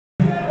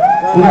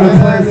We're going to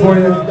play it for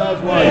you.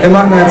 It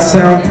might not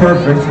sound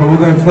perfect, but we're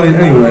going to play it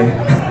anyway.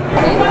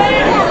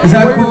 Is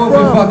that cool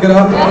if we fuck it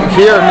up?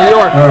 Here, New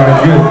York.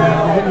 Alright,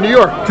 good. New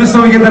York. Just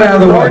so we get that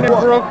out of the way. Born in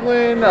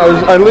Brooklyn.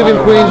 I live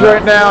in Queens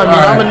right now. I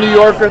mean, I'm a New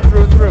Yorker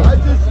through and through. I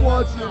just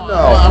want you to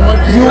know,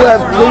 you have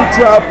King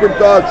Trout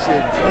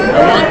Productions.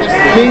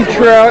 King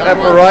Trout at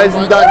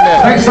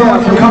Verizon.net. Thanks so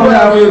much for coming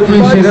out. We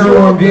appreciate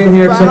everyone being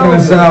here, checking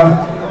us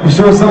out. I'm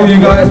sure some of you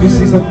guys, we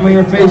see some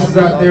familiar faces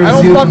out there. I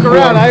don't fuck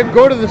around. I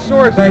go to the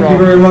source. Thank you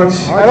very much.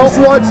 I just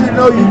want you to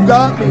know you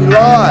got me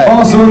live.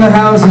 Also in the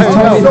house is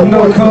Tony from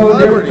No Code.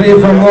 They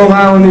from Long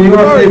Island, New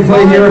York. They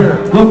play here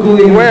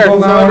locally in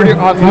Long Island.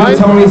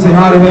 Tony, say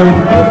hi to him.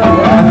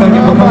 And thank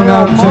you for coming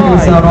out and checking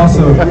us out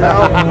also.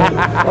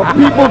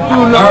 People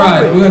do know me.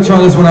 Alright, we're going to try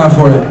this one out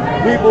for you.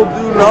 People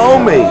do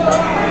know me.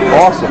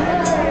 Awesome.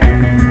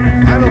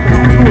 I don't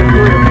do 2 or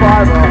 3 or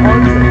 5 or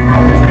 100.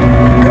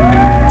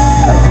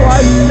 That's why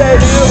I said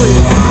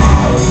earlier.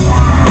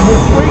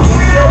 If we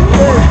can get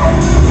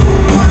this